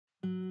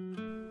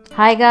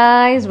Hi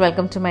guys,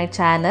 welcome to my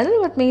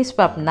channel with me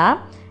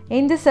Swapna.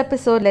 In this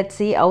episode, let's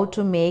see how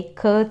to make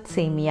curd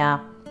semiya.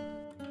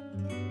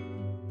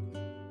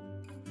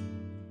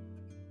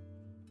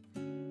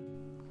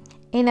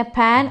 In a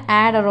pan,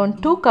 add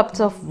around 2 cups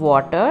of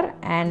water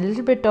and a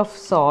little bit of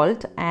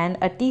salt and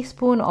a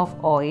teaspoon of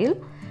oil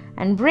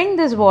and bring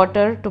this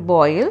water to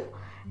boil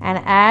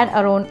and add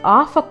around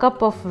half a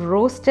cup of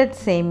roasted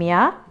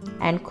semiya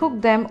and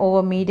cook them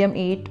over medium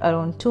heat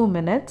around 2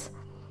 minutes.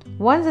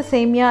 Once the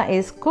semiya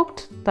is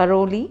cooked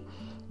thoroughly,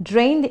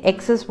 drain the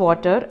excess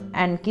water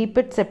and keep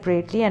it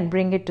separately and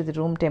bring it to the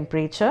room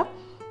temperature.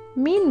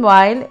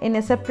 Meanwhile, in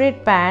a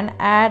separate pan,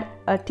 add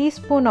a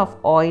teaspoon of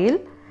oil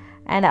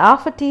and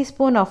half a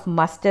teaspoon of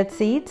mustard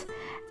seeds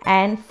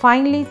and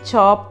finely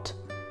chopped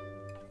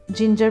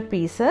ginger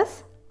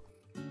pieces.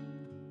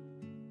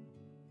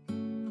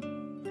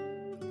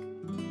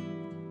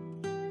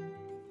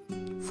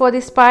 For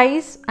the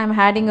spice, I'm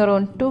adding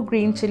around 2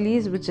 green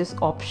chilies, which is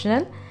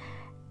optional,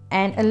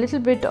 and a little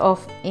bit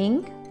of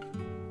hing.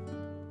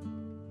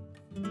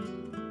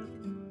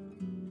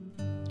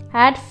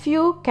 Add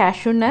few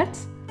cashew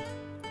nuts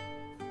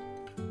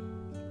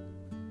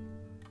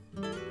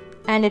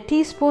and a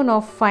teaspoon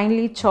of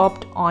finely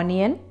chopped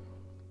onion.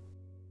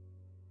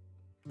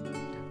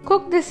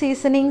 Cook the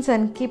seasonings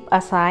and keep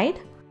aside.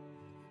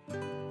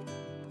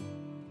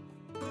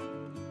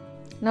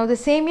 Now the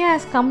semiya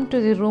has come to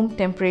the room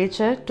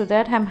temperature. To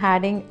that I'm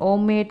adding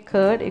homemade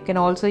curd. You can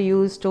also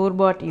use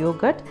store-bought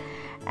yogurt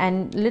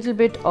and little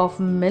bit of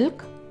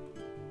milk.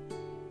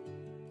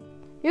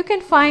 You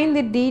can find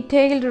the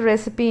detailed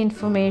recipe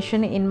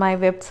information in my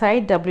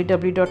website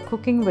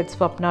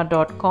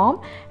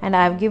www.cookingwithswapna.com, and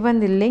I have given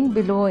the link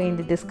below in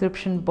the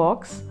description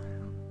box.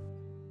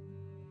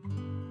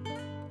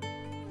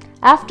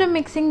 After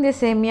mixing the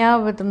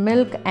semiya with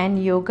milk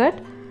and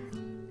yogurt,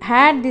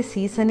 add the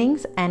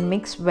seasonings and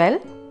mix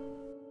well.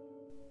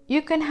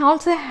 You can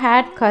also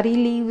add curry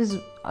leaves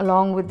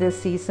along with the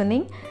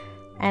seasoning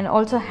and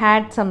also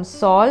add some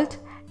salt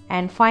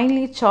and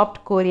finely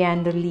chopped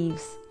coriander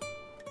leaves.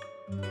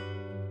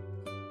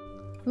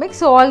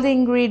 Mix all the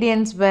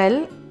ingredients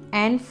well,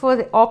 and for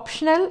the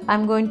optional,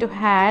 I'm going to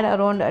add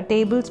around a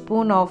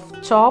tablespoon of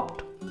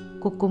chopped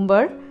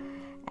cucumber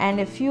and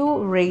a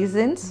few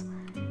raisins.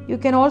 You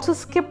can also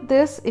skip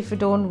this if you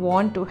don't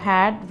want to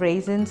add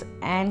raisins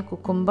and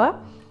cucumber.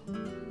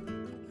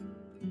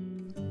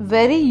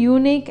 Very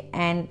unique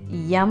and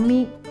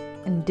yummy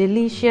and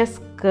delicious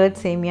curd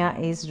semiya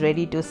is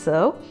ready to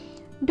serve.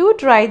 Do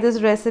try this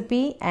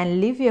recipe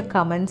and leave your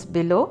comments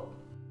below.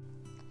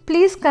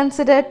 Please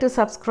consider to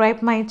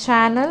subscribe my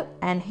channel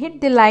and hit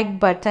the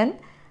like button.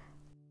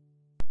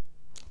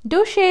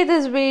 Do share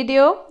this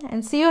video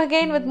and see you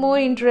again with more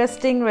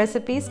interesting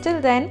recipes.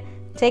 Till then,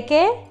 take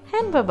care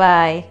and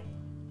bye-bye.